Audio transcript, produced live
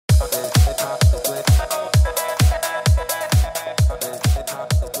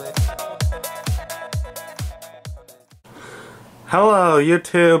Hello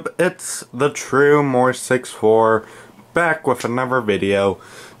YouTube, it's the True More 64 back with another video.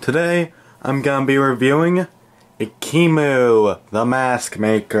 Today I'm gonna be reviewing Ekimu, the mask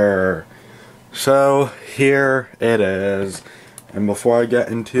maker. So here it is. And before I get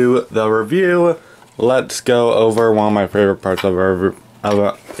into the review, let's go over one of my favorite parts of a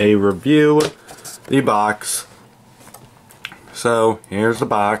review, the box. So here's the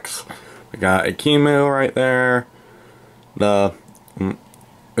box. We got Ekimu right there. The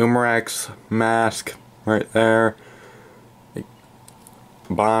Umrex mask right there.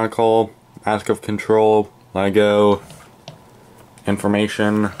 Barnacle, mask of control, Lego,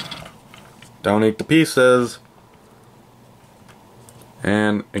 information, don't eat the pieces,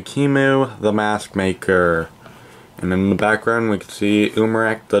 and Ekimu, the mask maker. And in the background we can see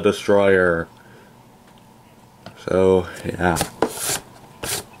Umrex the destroyer. So yeah.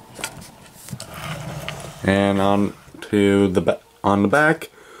 And on the back,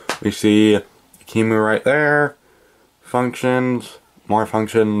 we see Ekimu right there, functions, more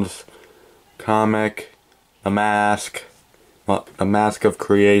functions, comic, a mask of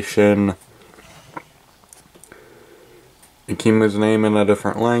creation, Ekimu's name in a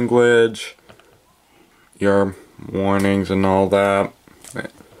different language, your warnings and all that,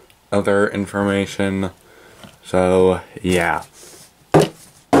 other information. So yeah.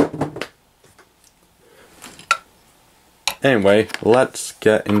 Anyway, let's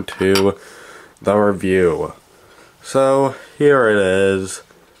get into the review. So, here it is.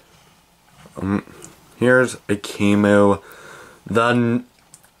 Here's Ekimu, the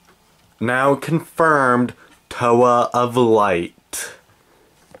now confirmed Toa of Light.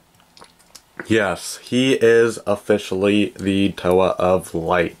 Yes, he is officially the Toa of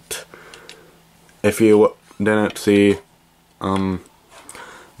Light. If you didn't see the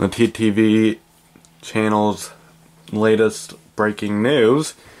TTV channel's latest breaking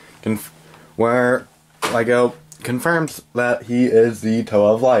news, where Lego confirms that he is the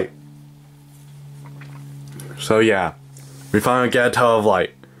Toa of Light. So yeah, we finally get a Toa of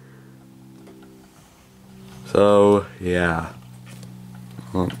Light. So yeah.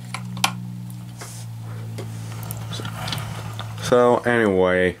 So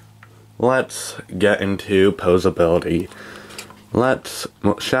anyway, let's get into posability.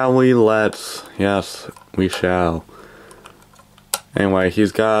 Yes, we shall. Anyway,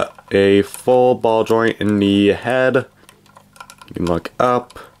 he's got a full ball joint in the head. You can look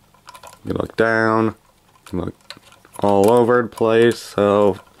up, you can look down, you can look all over the place,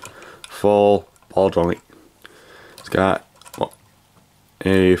 so full ball joint. He's got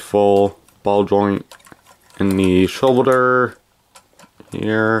a full ball joint in the shoulder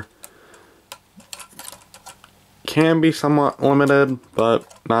here. Can be somewhat limited,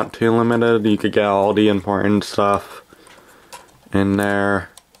 but not too limited. You could get all the important stuff in there.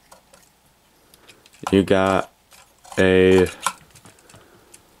 You got a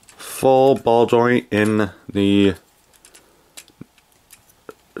full ball joint in the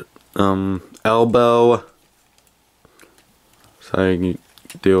elbow, so you can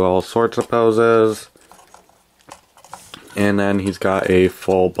do all sorts of poses. And then he's got a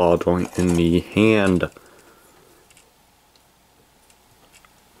full ball joint in the hand.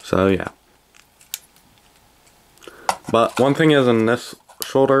 So yeah. But one thing is, in this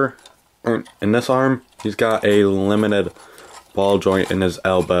shoulder, or in this arm, he's got a limited ball joint in his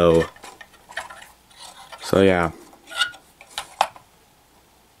elbow. So yeah.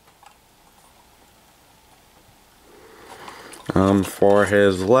 For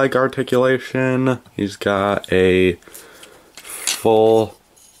his leg articulation, he's got a full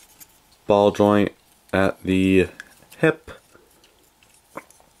ball joint at the hip,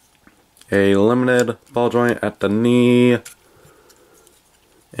 a limited ball joint at the knee,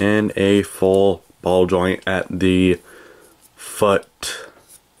 and a full ball joint at the foot.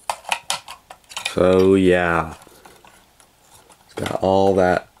 So yeah, he's got all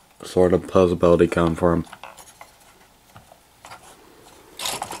that sort of posability going for him.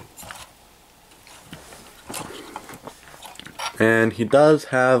 And he does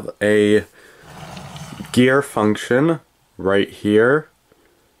have a gear function right here.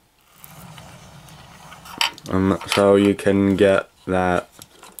 So you can get that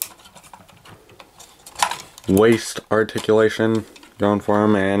waist articulation going for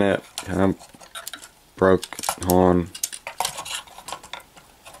him, and it kind of broke on.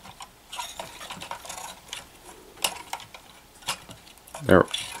 There.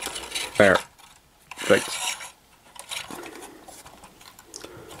 Fixed.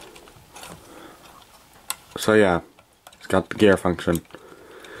 So yeah, it's got the gear function.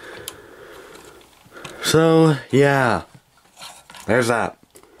 So yeah, there's that.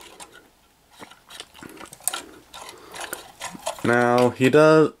 Now, he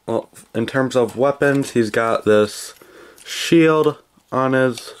does, well, in terms of weapons, he's got this shield on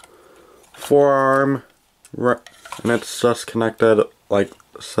his forearm, and it's just connected like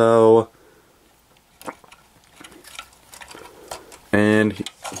so. And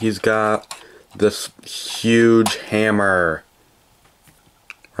he's got this huge hammer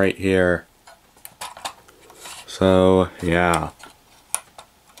right here. So, yeah.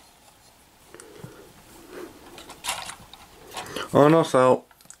 Oh, and also,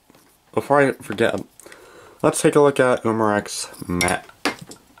 before I forget, let's take a look at Umarek's mat.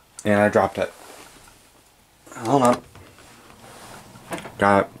 And I dropped it. Hold on.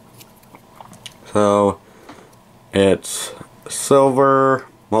 Got it. So, it's silver.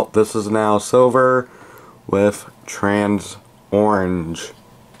 Well, this is now silver with trans orange.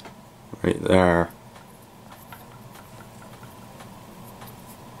 Right there.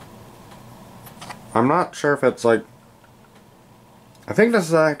 I'm not sure if it's like, I think this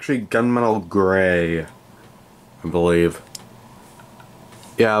is actually gunmetal gray, I believe.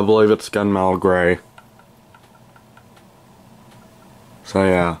 Yeah, I believe it's gunmetal gray. So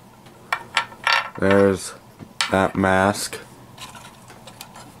yeah, there's that mask.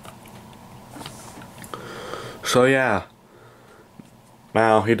 So yeah,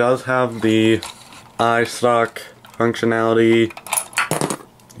 now he does have the eye stock functionality.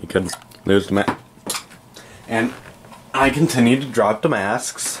 You could lose the mask. And I continue to drop the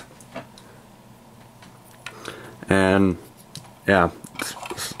masks. And yeah,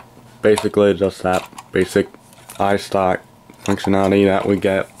 it's basically just that basic eye stock functionality that we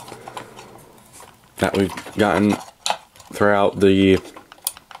get, that we've gotten throughout the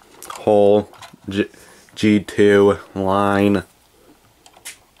whole G2 line.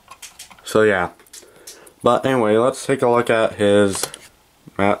 So yeah, but anyway, let's take a look at his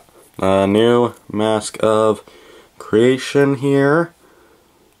new mask of creation here.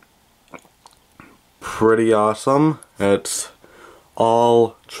 Pretty awesome. It's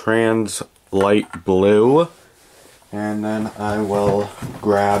all trans light blue. And then I will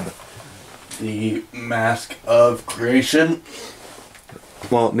grab the mask of creation.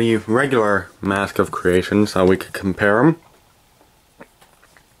 Well, the regular mask of creation, so we could compare them.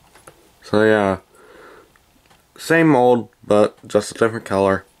 So yeah, same mold, but just a different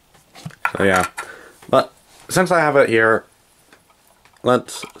color. So yeah, but since I have it here,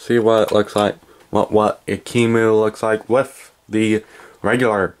 let's see what it looks like. What Ekimu looks like with the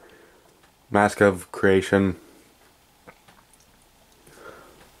regular mask of creation.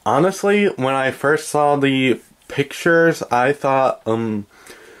 Honestly, when I first saw the pictures, I thought, well,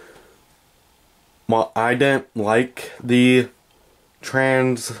 I didn't like the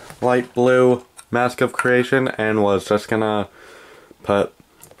trans light blue mask of creation and was just gonna put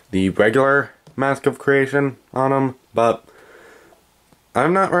the regular mask of creation on him, but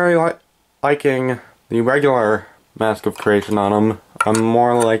I'm not really liking the regular mask of creation on him. I'm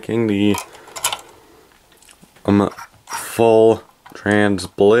more liking the full trans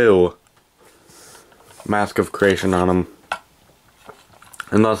blue mask of creation on him.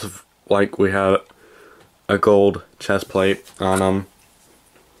 Unless if, like, we had a gold chest plate on him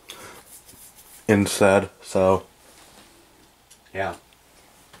instead, so yeah.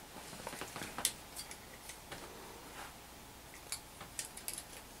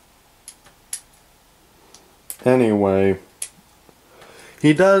 Anyway,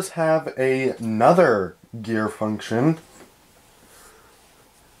 he does have another gear function.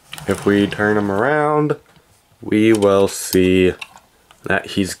 If we turn him around, we will see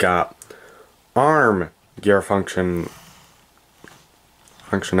that he's got arm gear functionality.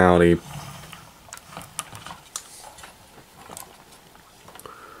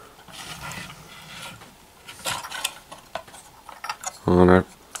 Hold on, I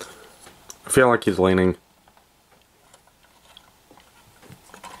feel like he's leaning.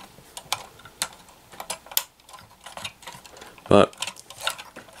 But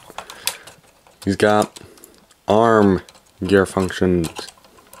he's got arm gear functions.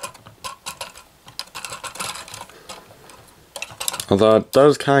 Although it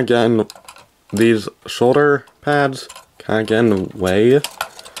does kind of get in, these shoulder pads kind of get in the way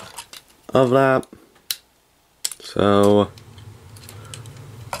of that. So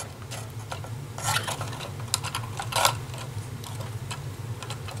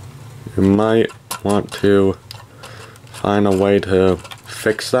you might want to find a way to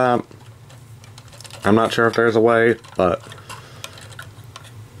fix that. I'm not sure if there's a way, but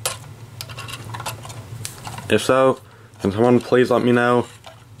if so, can someone please let me know?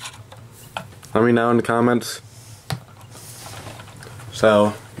 Let me know in the comments.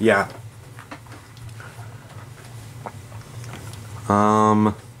 So, yeah.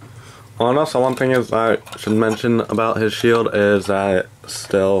 Also, one thing is I should mention about his shield is that it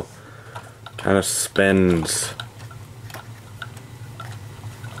still kind of spins.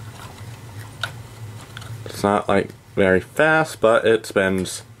 It's not like very fast, but it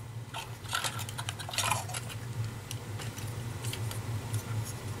spins.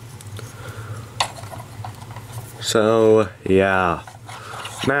 So, yeah.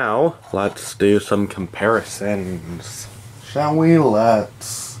 Now, let's do some comparisons. Shall we?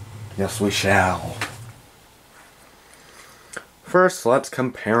 Yes, we shall. First, let's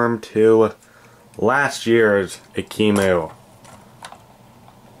compare him to last year's Ekimu.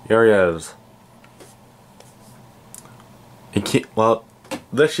 Here he is. Well,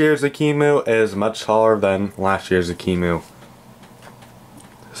 this year's Ekimu is much taller than last year's Ekimu.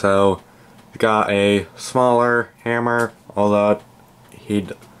 So, he's got a smaller hammer, although he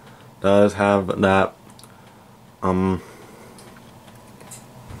does have that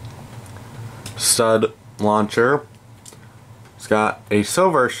stud launcher. It's got a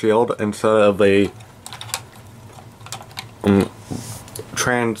silver shield instead of a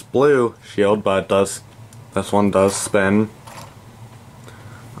trans blue shield, but this one does spin.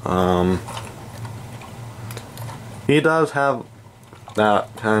 He does have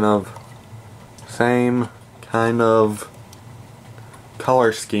that kind of same kind of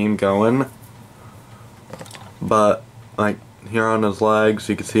color scheme going, but like here on his legs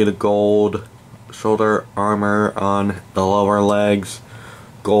you can see the gold shoulder armor on the lower legs,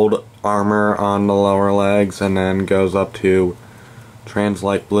 gold armor on the lower legs, and then goes up to trans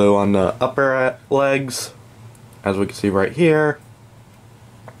light blue on the upper legs, as we can see right here.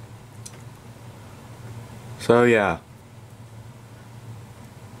 So yeah.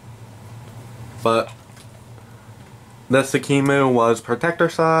 But this Ekimu was protector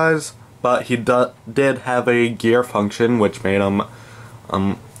size, but he did have a gear function which made him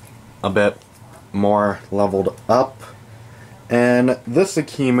a bit more leveled up. And this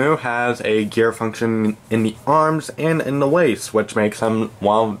Ekimu has a gear function in the arms and in the waist, which makes him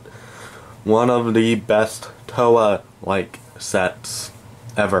one of the best Toa-like sets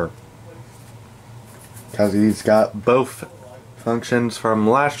ever. Because he's got both functions from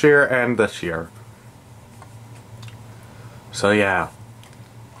last year and this year. So yeah.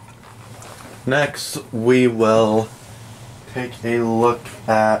 Next we will take a look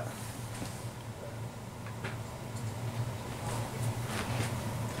at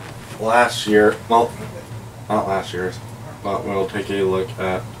last year, well, not last year's, but we'll take a look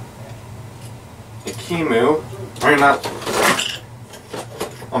at Ekimu, or not,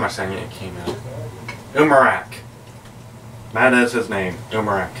 what am I saying, Ekimu? Umarak. That is his name,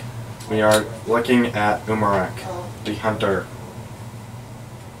 Umarak. We are looking at Umarak, the hunter.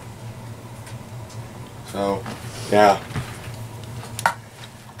 So, yeah.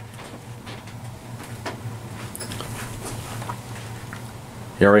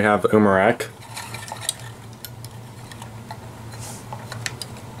 Here we have Umarak.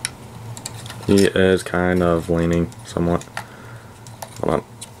 He is kind of leaning somewhat. Hold on.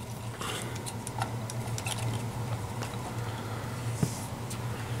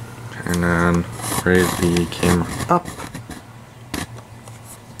 And then raise the camera up.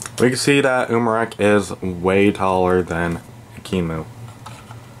 We can see that Umarak is way taller than Ekimu.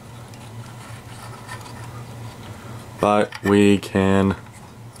 But we can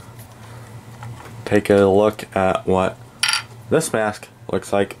take a look at what this mask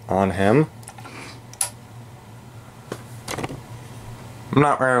looks like on him. I'm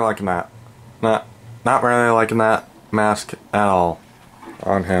not really liking that. Not really liking that mask at all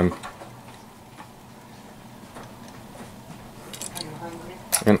on him.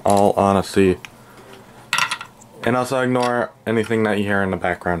 In all honesty. And also ignore anything that you hear in the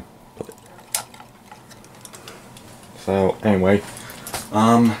background. So anyway,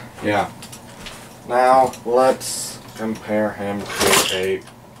 yeah. Now let's compare him to a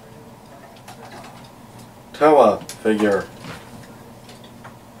Toa figure.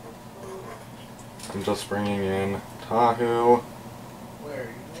 I'm just bringing in Tahu.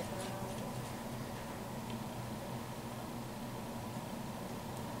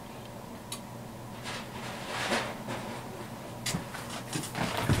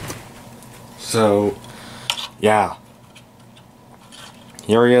 So, yeah.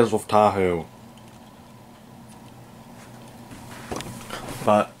 Here he is with Tahu.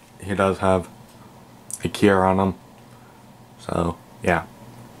 But he does have a gear on him. So, yeah.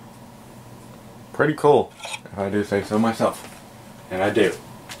 Pretty cool, if I do say so myself. And I do.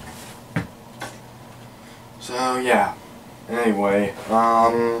 So, yeah. Anyway,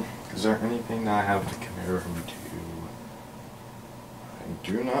 is there anything that I have to compare him to? I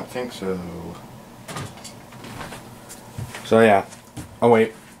do not think so. So yeah. Oh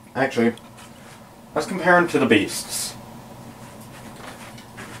wait, actually, let's compare him to the beasts.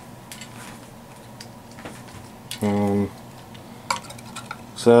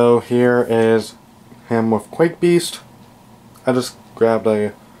 So here is him with Quake Beast. I just grabbed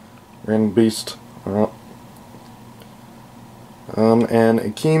a random beast. And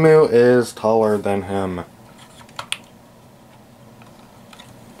Ekimu is taller than him.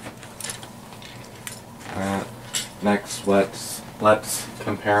 Next, let's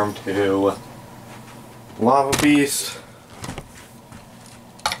compare him to Lava Beast.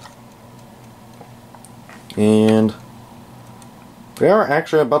 And they are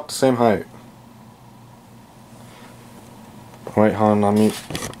actually about the same height. Wait, hold on, let me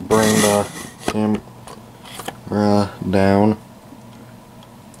bring the camera down.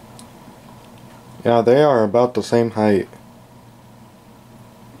 Yeah, they are about the same height.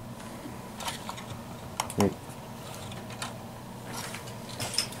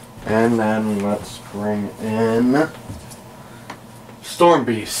 And then let's bring in Storm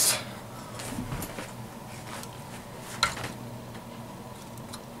Beast.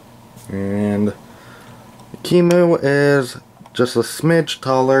 And Ekimu is just a smidge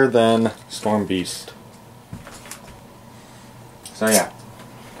taller than Storm Beast. So yeah.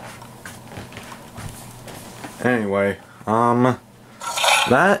 Anyway,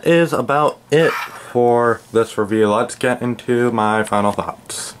 that is about it for this review. Let's get into my final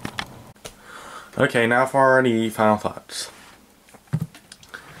thoughts. Okay, now for the final thoughts.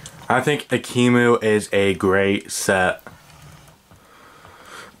 I think Ekimu is a great set.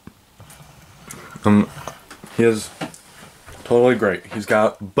 He is totally great. He's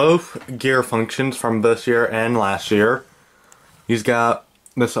got both gear functions from this year and last year. He's got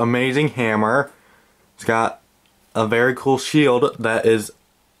this amazing hammer. He's got a very cool shield that is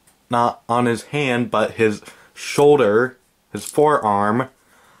not on his hand, but his shoulder, his forearm.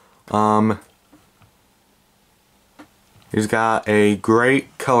 He's got a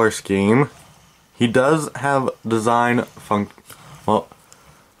great color scheme. He does have designs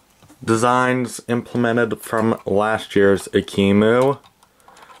implemented from last year's Ekimu.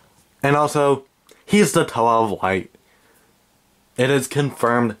 And also, he's the Toa of Light. It is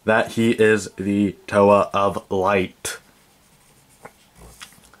confirmed that he is the Toa of Light.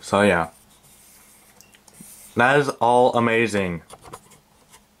 So yeah. That is all amazing.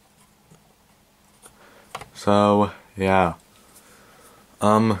 So, yeah.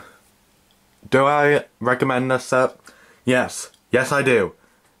 Do I recommend this set? Yes. Yes, I do.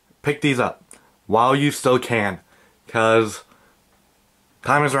 Pick these up while you still can, because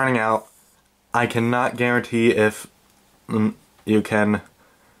time is running out. I cannot guarantee if you can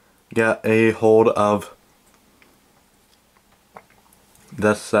get a hold of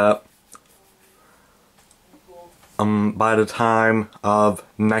this set by the time of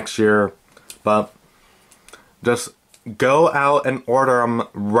next year, but just go out and order them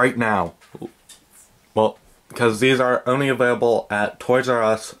right now. Well, because these are only available at Toys R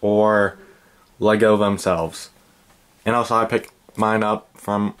Us or Lego themselves. And also I picked mine up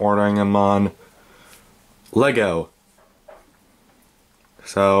from ordering them on Lego.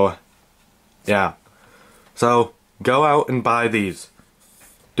 So, yeah. So, go out and buy these.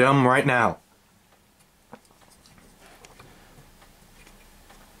 Do them right now.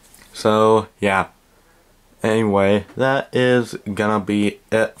 So, yeah. Anyway, that is gonna be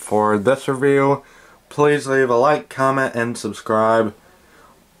it for this review. Please leave a like, comment, and subscribe.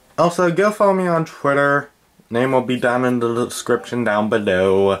 Also, go follow me on Twitter. Name will be down in the description down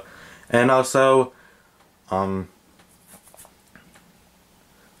below. And also,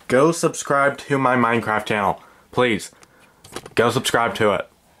 go subscribe to my Minecraft channel. Please, go subscribe to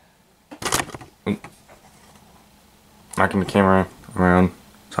it. Knocking the camera around.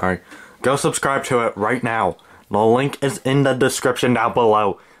 Sorry. Go subscribe to it right now. The link is in the description down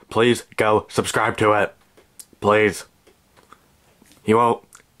below. Please go subscribe to it. Please. He will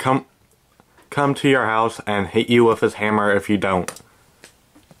come to your house and hit you with his hammer if you don't.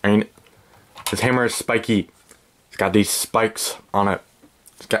 I mean, his hammer is spiky. It's got these spikes on it.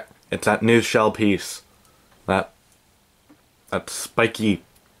 It's that new shell piece. That's spiky.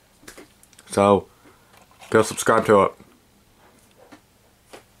 So, go subscribe to it.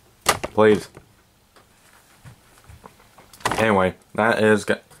 Please. Anyway, that is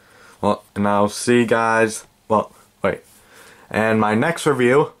good. Well, and I'll see you guys. Well, wait. And my next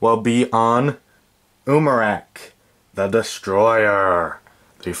review will be on Umarak, the Destroyer,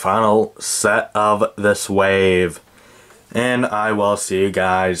 the final set of this wave. And I will see you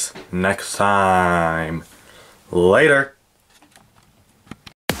guys next time. Later.